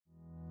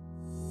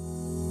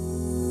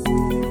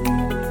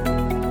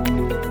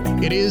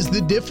It is The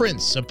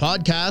Difference, a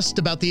podcast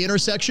about the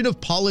intersection of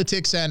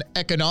politics and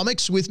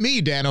economics with me,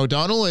 Dan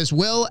O'Donnell, as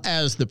well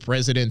as the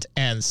president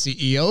and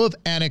CEO of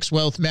Annex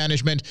Wealth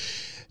Management,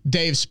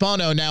 Dave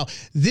Spano. Now,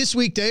 this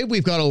week, Dave,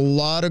 we've got a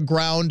lot of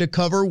ground to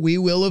cover. We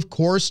will, of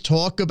course,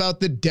 talk about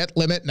the debt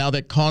limit now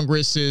that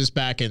Congress is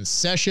back in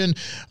session.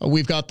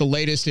 We've got the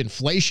latest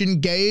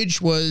inflation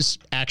gauge was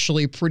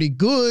actually pretty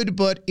good,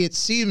 but it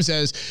seems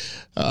as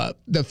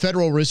the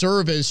Federal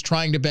Reserve is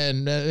trying to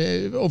bend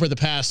over the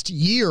past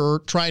year,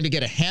 trying to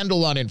get a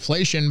handle on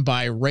inflation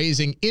by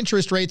raising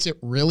interest rates. It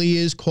really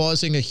is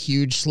causing a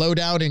huge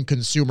slowdown in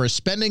consumer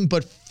spending.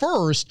 But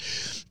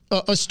first,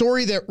 a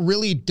story that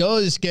really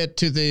does get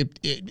to the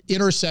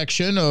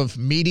intersection of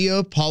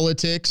media,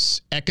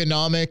 politics,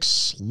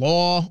 economics,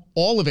 law,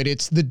 all of it.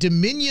 It's the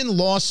Dominion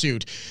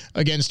lawsuit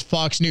against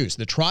Fox News.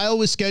 The trial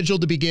was scheduled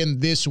to begin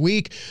this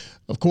week.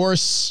 Of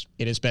course,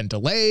 it has been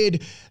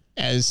delayed,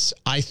 as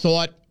I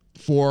thought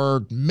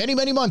for many,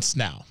 many months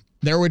now.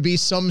 There would be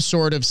some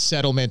sort of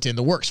settlement in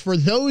the works. For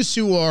those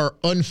who are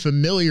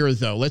unfamiliar,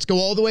 though, let's go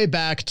all the way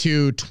back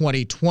to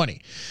 2020.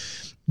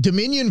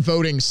 Dominion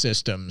Voting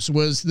Systems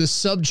was the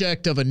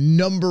subject of a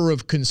number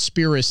of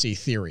conspiracy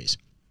theories.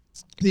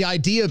 The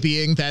idea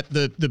being that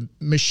the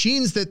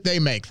machines that they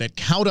make that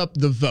count up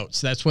the votes,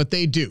 that's what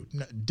they do.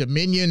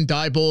 Dominion,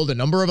 Diebold, a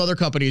number of other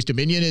companies.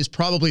 Dominion is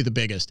probably the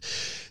biggest.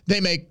 They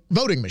make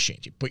voting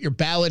machines. You put your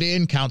ballot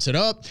in, counts it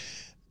up.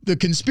 The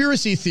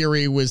conspiracy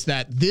theory was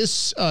that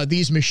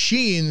these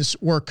machines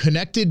were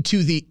connected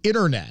to the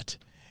internet,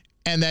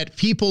 and that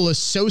people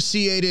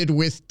associated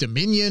with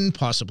Dominion,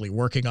 possibly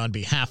working on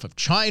behalf of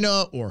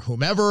China or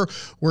whomever,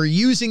 were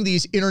using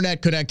these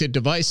internet-connected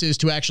devices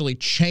to actually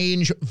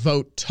change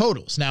vote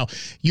totals. Now,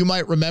 you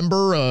might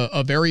remember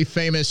a very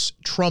famous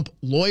Trump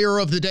lawyer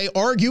of the day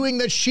arguing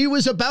that she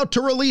was about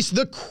to release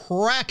the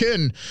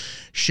Kraken,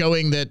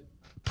 showing that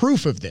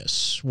proof of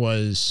this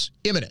was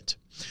imminent.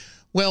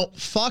 Well,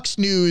 Fox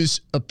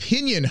News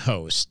opinion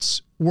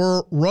hosts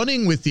were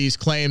running with these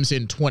claims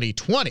in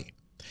 2020.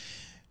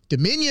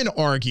 Dominion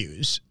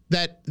argues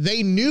that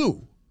they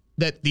knew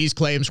that these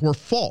claims were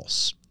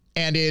false.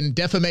 And in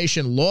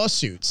defamation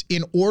lawsuits,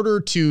 in order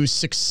to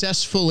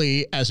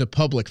successfully, as a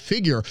public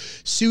figure,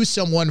 sue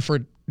someone for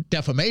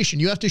defamation,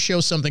 you have to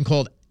show something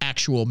called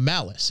actual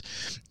malice.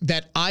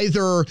 That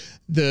either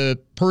the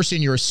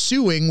person you're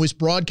suing was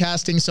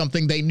broadcasting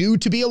something they knew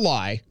to be a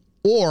lie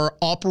or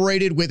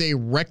operated with a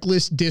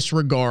reckless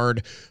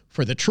disregard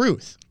for the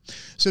truth.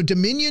 So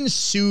Dominion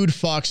sued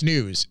Fox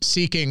News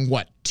seeking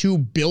what,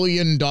 $2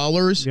 billion? Yeah,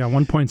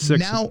 1.6.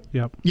 Now,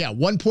 yep. Yeah,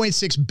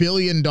 $1.6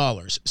 billion.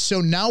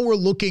 So now we're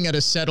looking at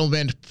a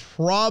settlement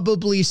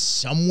probably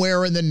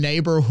somewhere in the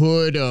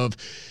neighborhood of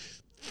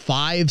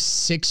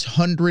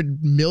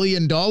 $500-600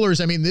 million.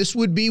 I mean, this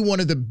would be one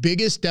of the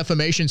biggest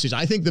defamation suits.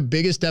 I think the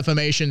biggest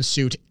defamation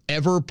suit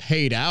ever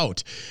paid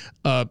out,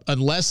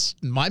 unless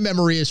my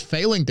memory is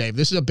failing, Dave.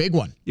 This is a big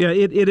one. Yeah,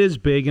 it is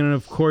big. And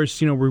of course,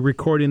 we're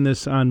recording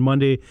this on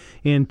Monday.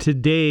 And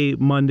today,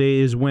 Monday,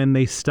 is when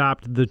they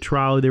stopped the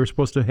trial. They were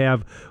supposed to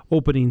have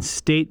opening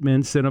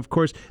statements. And of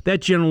course,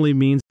 that generally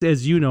means,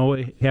 as you know,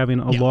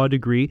 having a law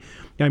degree.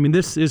 I mean,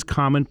 this is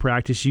common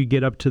practice. You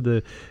get up to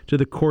the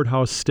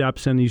courthouse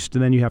steps, and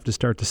then you have to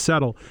start to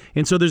settle.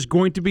 And so there's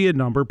going to be a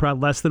number,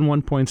 probably less than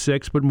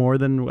 1.6, but more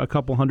than a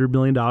couple $100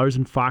 million,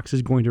 and Fox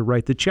is going to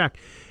write the check.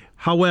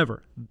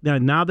 However,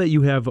 now that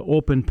you have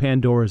opened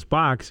Pandora's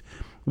box,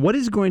 what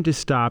is going to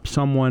stop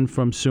someone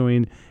from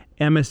suing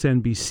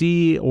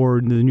MSNBC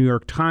or the New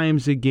York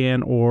Times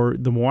again, or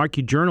the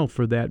Milwaukee Journal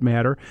for that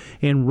matter,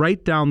 and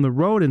right down the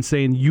road and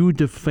saying, you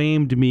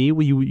defamed me,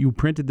 you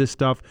printed this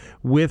stuff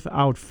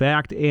without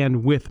fact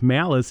and with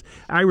malice?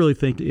 I really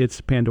think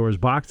it's Pandora's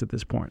box at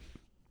this point.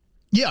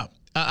 Yeah,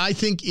 I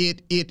think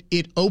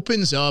it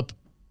opens up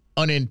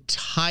an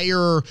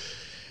entire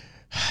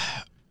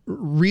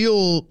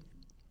real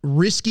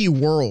risky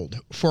world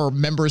for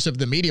members of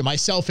the media,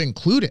 myself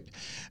included.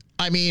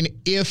 I mean,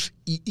 if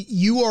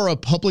you are a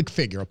public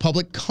figure, a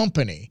public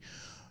company,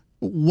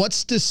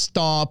 what's to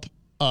stop,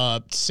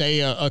 say,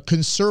 a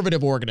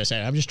conservative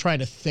organization? I'm just trying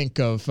to think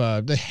of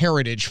the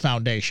Heritage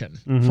Foundation,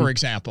 for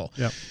example,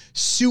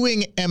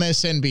 suing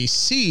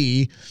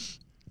MSNBC,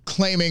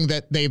 claiming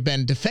that they've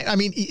been defamed. I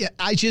mean,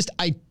 I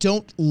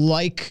don't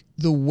like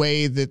the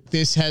way that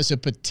this has a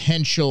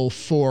potential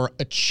for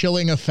a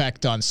chilling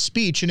effect on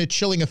speech and a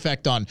chilling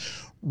effect on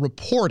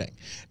reporting.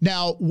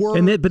 Now,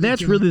 but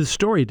that's really the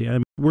story, Dan. I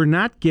mean, we're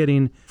not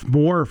getting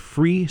more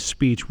free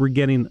speech. We're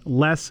getting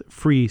less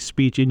free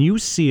speech, and you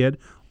see it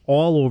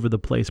all over the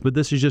place. But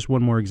this is just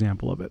one more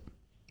example of it.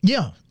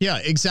 Yeah,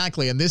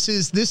 exactly. And this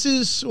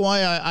is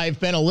why I've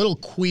been a little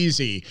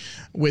queasy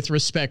with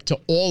respect to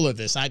all of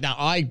this.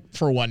 I,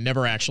 for one,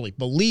 never actually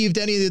believed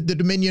any of the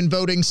Dominion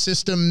voting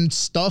system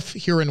stuff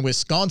here in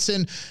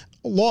Wisconsin.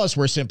 Laws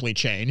were simply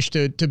changed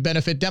to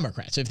benefit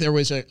Democrats. If there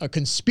was a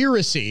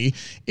conspiracy,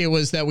 it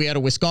was that we had a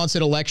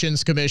Wisconsin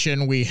Elections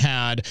Commission, we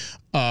had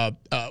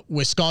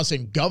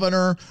Wisconsin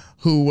governor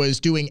who was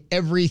doing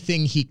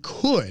everything he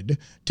could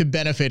to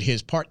benefit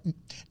his part.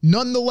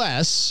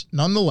 Nonetheless,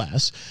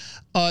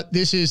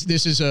 this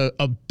is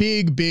a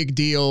big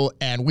deal,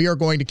 and we are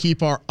going to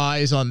keep our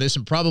eyes on this,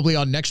 and probably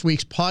on next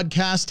week's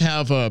podcast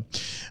have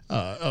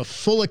a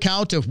full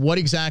account of what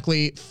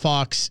exactly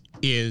Fox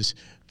is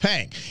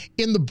paying.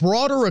 In the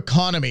broader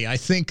economy, I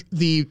think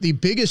the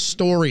biggest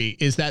story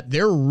is that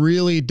there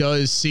really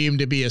does seem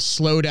to be a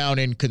slowdown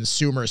in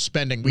consumer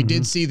spending. We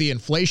did see the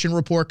inflation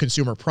report,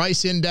 consumer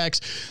price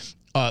index,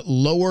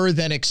 lower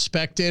than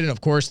expected. And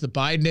of course, the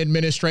Biden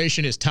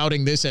administration is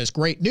touting this as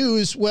great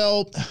news.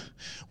 Well,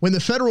 when the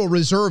Federal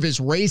Reserve is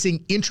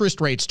raising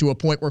interest rates to a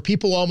point where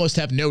people almost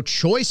have no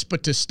choice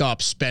but to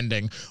stop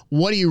spending,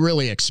 what do you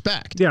really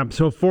expect? Yeah,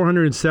 so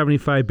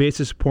 475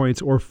 basis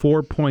points or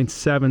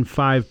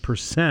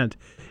 4.75%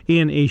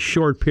 in a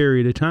short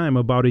period of time,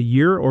 about a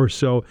year or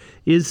so,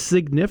 is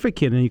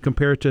significant. And you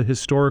compare it to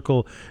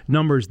historical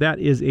numbers, that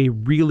is a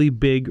really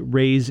big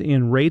raise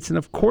in rates. And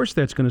of course,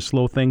 that's going to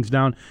slow things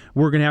down.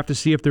 We're going to have to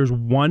see if there's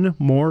one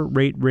more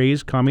rate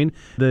raise coming.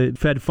 The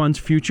Fed funds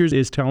futures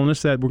is telling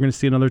us that we're going to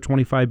see another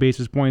 25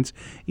 basis points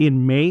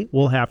in May.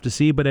 We'll have to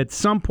see. But at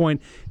some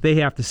point, they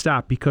have to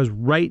stop, because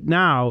right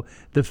now,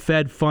 the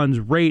Fed funds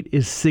rate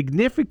is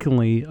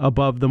significantly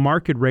above the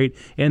market rate.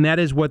 And that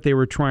is what they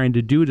were trying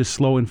to do to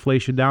slow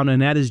inflation down.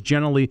 And that is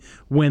generally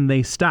when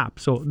they stop.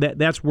 So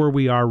that's where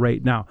we are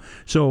right now.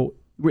 So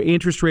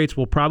interest rates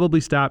will probably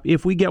stop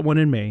if we get one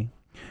in May,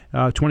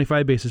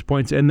 25 basis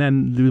points, and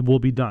then we'll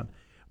be done.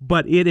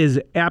 But it is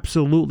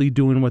absolutely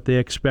doing what they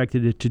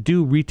expected it to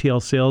do.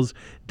 Retail sales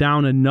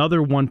down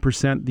another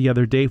 1% the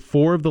other day.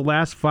 4 of the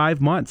last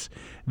 5 months,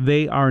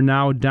 they are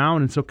now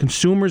down. And so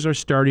consumers are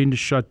starting to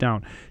shut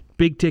down.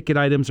 Big ticket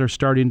items are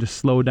starting to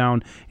slow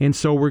down. And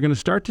so we're going to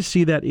start to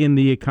see that in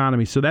the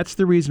economy. So that's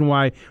the reason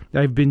why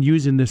I've been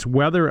using this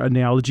weather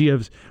analogy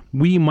of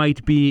we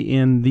might be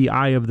in the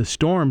eye of the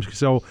storm.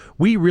 So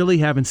we really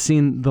haven't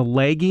seen the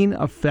lagging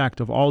effect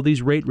of all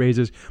these rate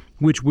raises,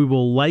 which we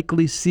will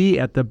likely see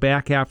at the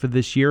back half of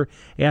this year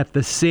at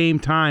the same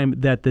time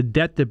that the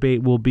debt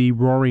debate will be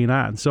roaring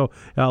on. So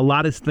a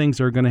lot of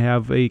things are going to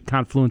have a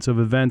confluence of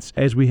events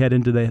as we head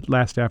into the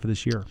last half of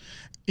this year.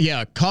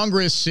 Yeah,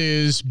 Congress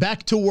is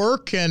back to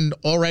work, and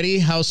already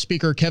House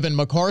Speaker Kevin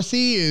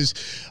McCarthy is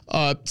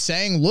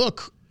saying,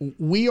 look,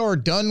 we are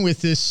done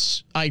with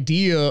this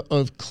idea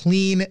of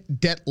clean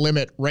debt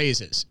limit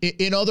raises.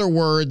 In other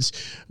words,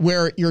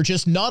 where you're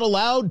just not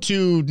allowed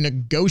to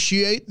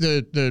negotiate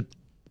the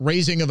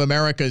raising of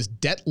America's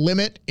debt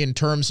limit in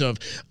terms of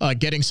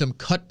getting some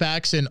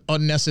cutbacks in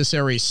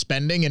unnecessary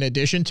spending in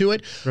addition to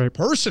it. Right.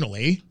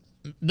 Personally,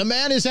 the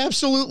man is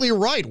absolutely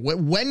right.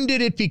 When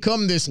did it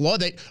become this law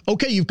that,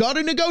 okay, you've got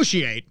to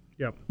negotiate,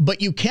 Yep.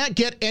 but you can't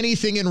get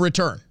anything in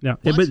return? Yeah,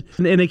 and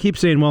they keep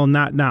saying, well,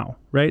 not now,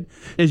 right?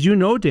 As you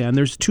know, Dan,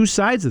 there's two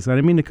sides of this. I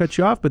didn't mean to cut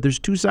you off, but there's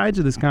two sides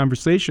of this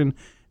conversation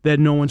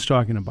that no one's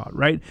talking about,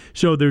 right?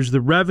 So there's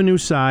the revenue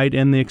side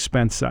and the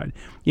expense side.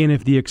 And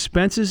if the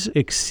expenses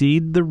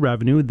exceed the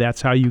revenue,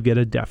 that's how you get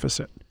a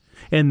deficit.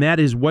 And that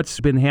is what's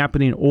been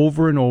happening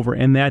over and over.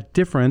 And that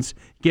difference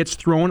gets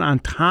thrown on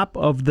top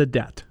of the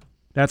debt.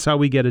 That's how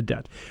we get a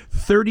debt.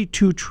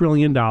 $32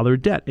 trillion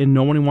debt, and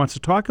no one wants to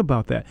talk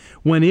about that.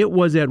 When it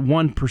was at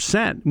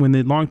 1%, when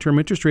the long-term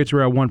interest rates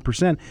were at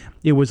 1%,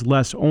 it was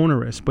less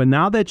onerous. But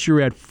now that you're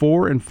at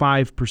 4 and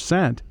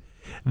 5%,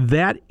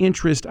 that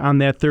interest on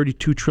that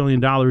 $32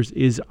 trillion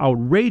is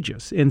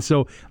outrageous. And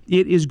so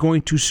it is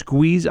going to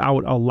squeeze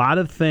out a lot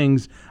of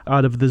things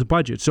out of this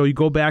budget. So you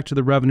go back to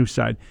the revenue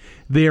side.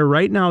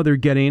 Right now they're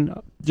getting,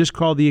 just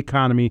call the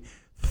economy,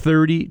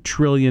 $30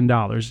 trillion,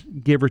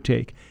 give or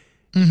take.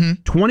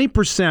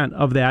 20%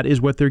 of that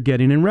is what they're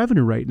getting in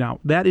revenue right now.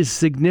 That is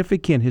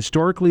significant.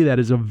 Historically, that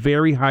is a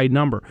very high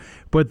number.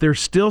 But they're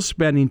still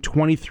spending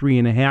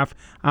 23.5%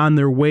 on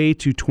their way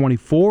to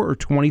 24 or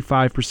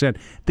 25%.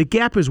 The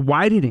gap is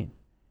widening,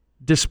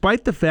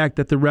 despite the fact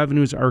that the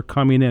revenues are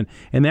coming in.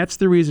 And that's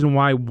the reason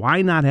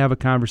why not have a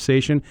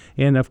conversation?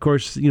 And of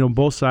course,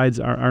 both sides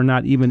are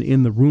not even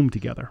in the room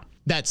together.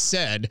 That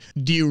said,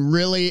 do you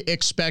really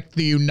expect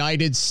the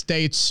United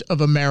States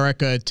of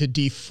America to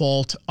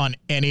default on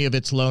any of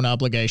its loan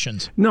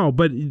obligations? No,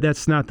 but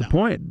that's not the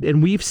point.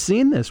 And we've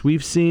seen this.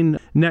 We've seen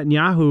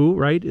Netanyahu,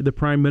 right, the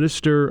prime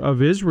minister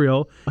of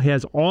Israel,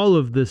 has all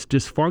of this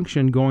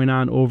dysfunction going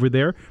on over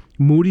there.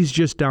 Moody's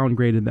just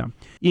downgraded them.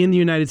 In the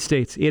United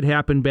States, it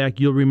happened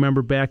you'll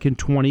remember back in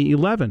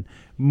 2011.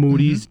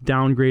 Moody's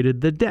downgraded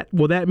the debt.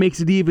 Well, that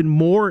makes it even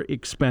more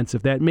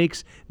expensive. That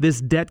makes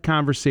this debt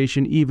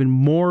conversation even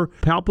more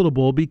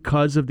palpable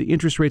because of the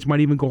interest rates might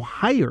even go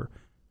higher,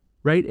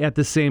 right, at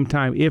the same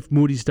time if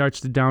Moody's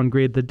starts to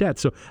downgrade the debt.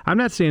 So I'm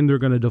not saying they're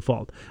going to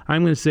default.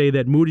 I'm going to say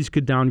that Moody's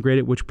could downgrade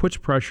it, which puts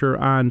pressure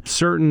on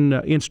certain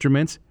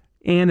instruments.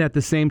 And at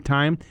the same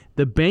time,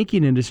 the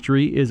banking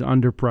industry is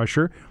under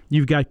pressure.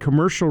 You've got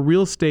commercial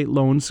real estate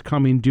loans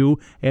coming due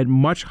at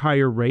much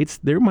higher rates.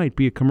 There might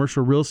be a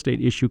commercial real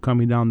estate issue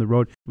coming down the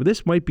road. But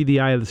this might be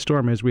the eye of the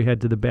storm as we head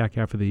to the back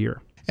half of the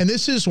year. And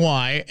this is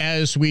why,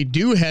 as we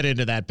do head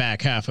into that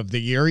back half of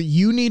the year,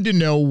 you need to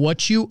know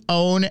what you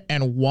own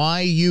and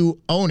why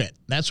you own it.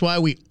 That's why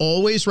we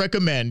always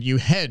recommend you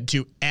head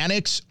to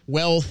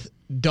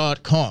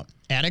AnnexWealth.com.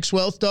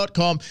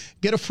 AnnexWealth.com.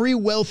 Get a free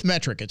wealth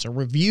metric. It's a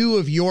review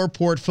of your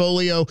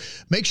portfolio.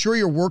 Make sure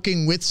you're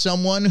working with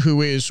someone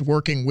who is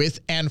working with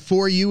and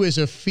for you as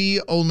a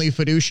fee-only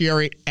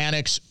fiduciary.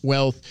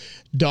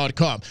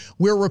 AnnexWealth.com.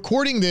 We're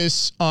recording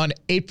this on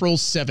April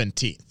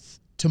 17th.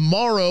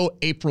 Tomorrow,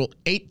 April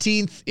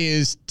 18th,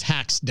 is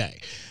tax day.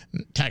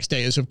 Tax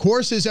day is, of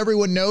course, as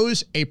everyone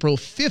knows, April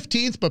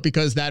 15th, but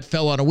because that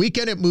fell on a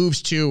weekend, it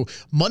moves to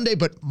Monday.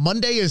 But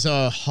Monday is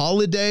a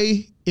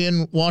holiday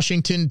in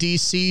Washington,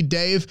 D.C.,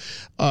 Dave,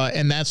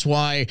 and that's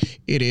why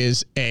it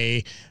is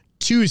a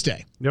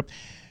Tuesday. Yep.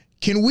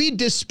 Can we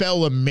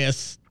dispel a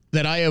myth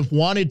that I have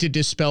wanted to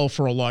dispel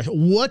for a long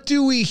time? What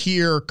do we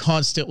hear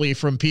constantly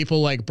from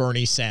people like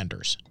Bernie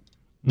Sanders?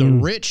 The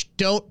rich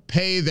don't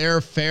pay their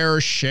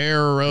fair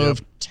share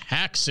of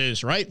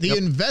taxes, right? The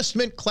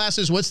investment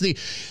classes, what's the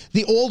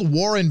old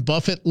Warren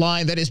Buffett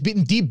line that has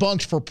been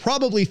debunked for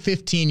probably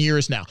 15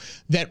 years now,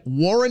 that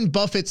Warren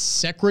Buffett's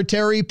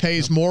secretary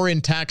pays more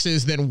in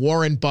taxes than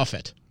Warren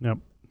Buffett. Yep.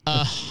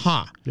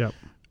 Yep.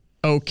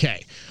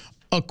 Okay.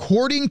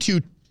 According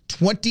to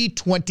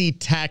 2020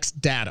 tax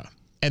data,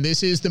 and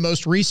this is the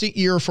most recent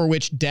year for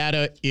which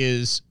data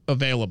is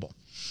available,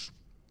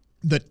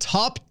 the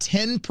top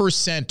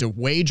 10% of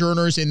wage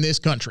earners in this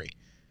country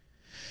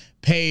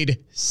paid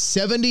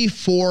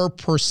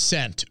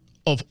 74%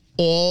 of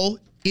all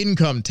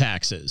income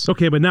taxes.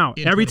 Okay, but now,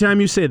 every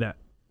time you say that,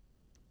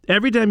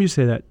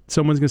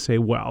 someone's going to say,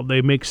 well,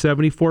 they make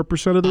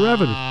 74% of the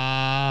revenue.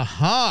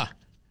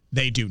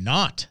 They do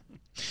not.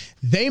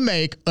 They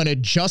make an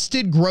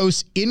adjusted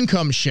gross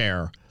income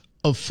share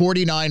of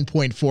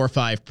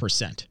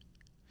 49.45%.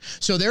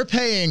 So they're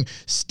paying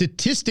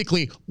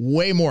statistically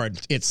way more.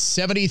 It's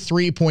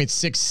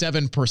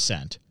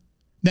 73.67%.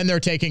 Then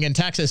they're taking in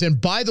taxes. And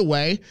by the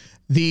way,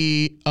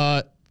 the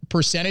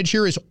percentage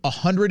here is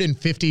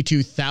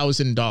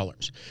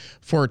 $152,000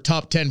 for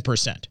top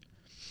 10%.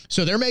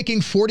 So they're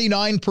making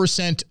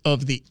 49%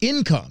 of the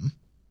income,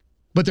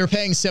 but they're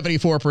paying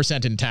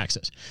 74% in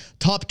taxes.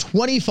 Top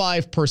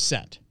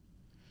 25%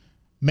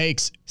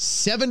 makes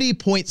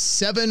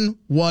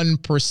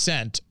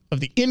 70.71% of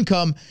the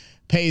income,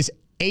 pays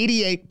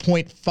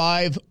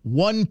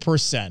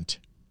 88.51%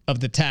 of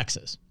the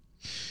taxes.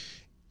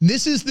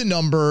 This is the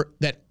number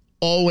that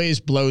always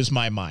blows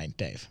my mind,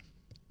 Dave.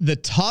 The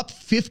top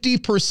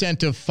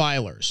 50% of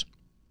filers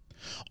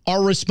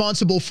are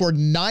responsible for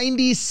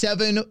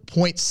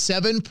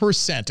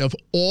 97.7% of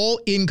all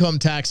income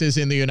taxes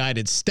in the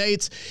United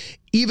States,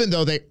 even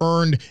though they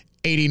earned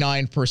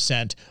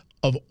 89%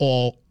 of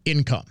all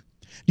income.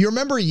 You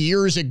remember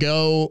years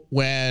ago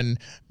when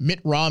Mitt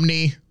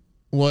Romney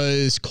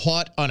was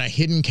caught on a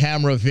hidden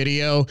camera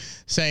video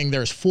saying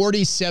there's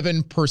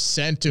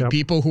 47% of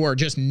people who are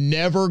just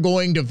never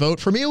going to vote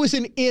for me? It was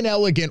an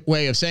inelegant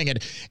way of saying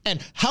it.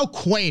 And how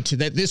quaint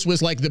that this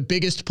was like the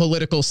biggest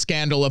political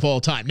scandal of all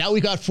time. Now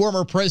we got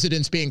former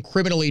presidents being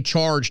criminally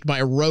charged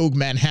by rogue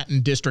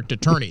Manhattan district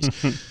attorneys.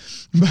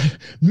 But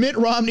Mitt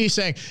Romney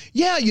saying,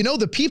 yeah, you know,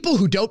 the people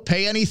who don't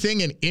pay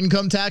anything in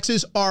income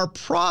taxes are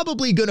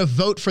probably going to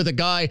vote for the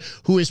guy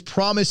who is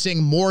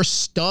promising more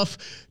stuff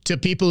to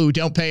people who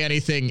don't pay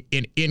anything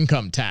in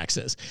income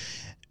taxes.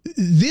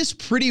 This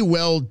pretty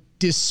well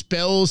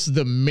dispels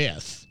the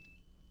myth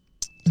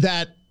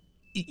that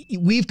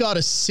we've got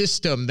a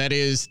system that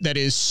is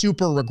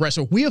super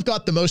regressive. We have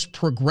got the most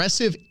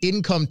progressive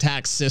income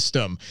tax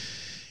system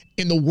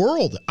in the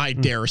world, I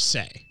dare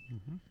say.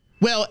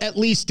 Well, at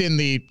least in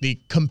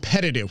the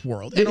competitive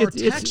world. And our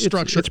tax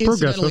structure,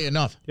 incidentally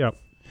enough,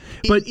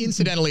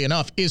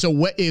 is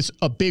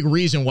a big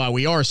reason why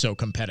we are so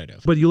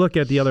competitive. But you look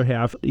at the other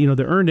half, you know,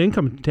 the earned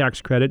income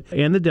tax credit,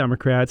 and the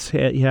Democrats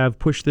have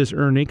pushed this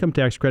earned income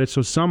tax credit,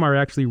 so some are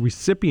actually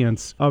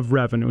recipients of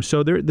revenue.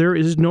 So there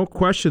is no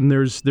question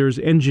there's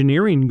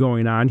engineering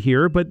going on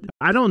here, but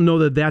I don't know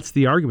that that's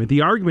the argument.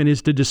 The argument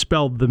is to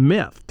dispel the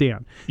myth,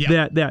 Dan,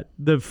 that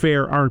the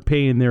fair aren't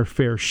paying their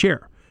fair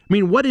share. I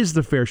mean, what is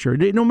the fair share?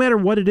 No matter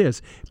what it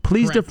is,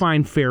 please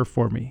define fair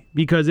for me,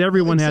 because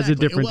everyone has a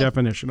different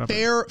definition of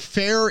it.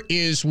 Fair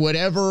is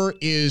whatever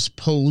is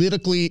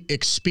politically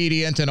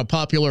expedient and a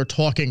popular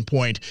talking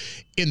point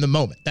in the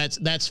moment.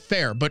 That's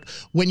fair. But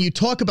when you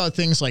talk about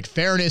things like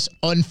fairness,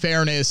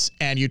 unfairness,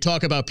 and you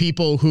talk about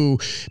people who,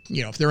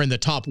 you know, if they're in the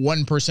top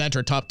 1%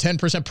 or top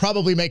 10%,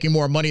 probably making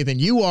more money than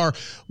you are,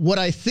 what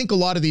I think a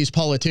lot of these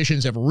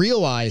politicians have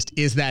realized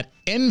is that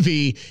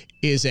envy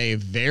is a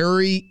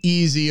very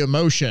easy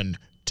emotion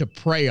to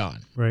prey on.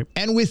 Right.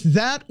 And with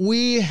that,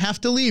 we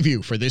have to leave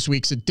you for this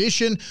week's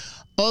edition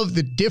of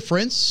The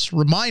Difference.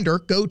 Reminder,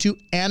 go to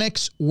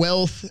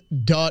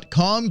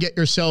AnnexWealth.com. Get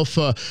yourself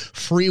a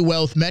free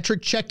wealth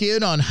metric. Check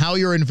in on how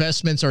your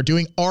investments are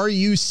doing. Are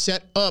you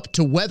set up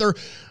to weather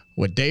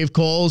what Dave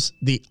calls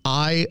the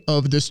eye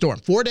of the storm?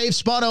 For Dave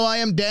Spano, I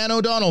am Dan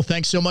O'Donnell.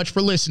 Thanks so much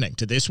for listening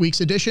to this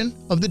week's edition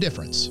of The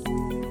Difference.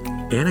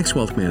 Annex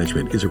Wealth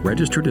Management is a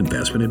registered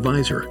investment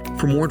advisor.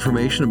 For more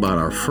information about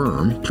our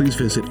firm, please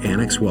visit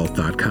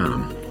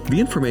annexwealth.com. The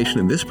information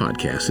in this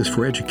podcast is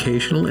for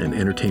educational and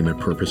entertainment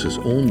purposes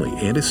only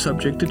and is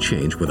subject to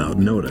change without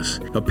notice.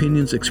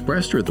 Opinions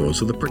expressed are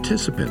those of the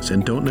participants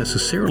and don't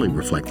necessarily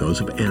reflect those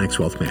of Annex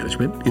Wealth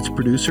Management, its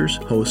producers,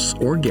 hosts,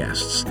 or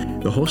guests.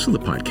 The host of the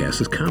podcast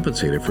is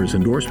compensated for his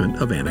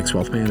endorsement of Annex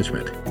Wealth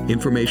Management.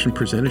 Information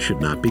presented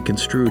should not be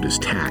construed as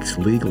tax,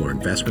 legal, or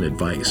investment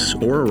advice,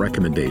 or a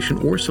recommendation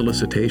or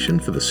solicitation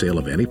for the sale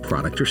of any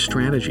product or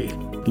strategy.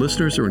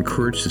 Listeners are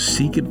encouraged to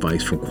seek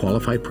advice from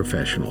qualified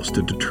professionals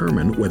to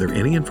determine whether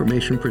any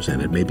information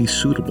presented may be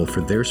suitable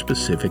for their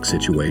specific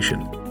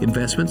situation.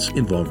 Investments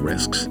involve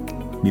risks.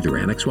 Neither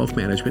Annex Wealth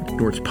Management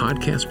nor its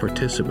podcast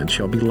participants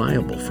shall be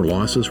liable for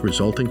losses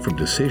resulting from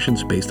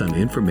decisions based on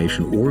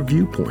information or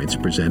viewpoints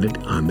presented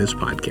on this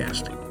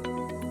podcast.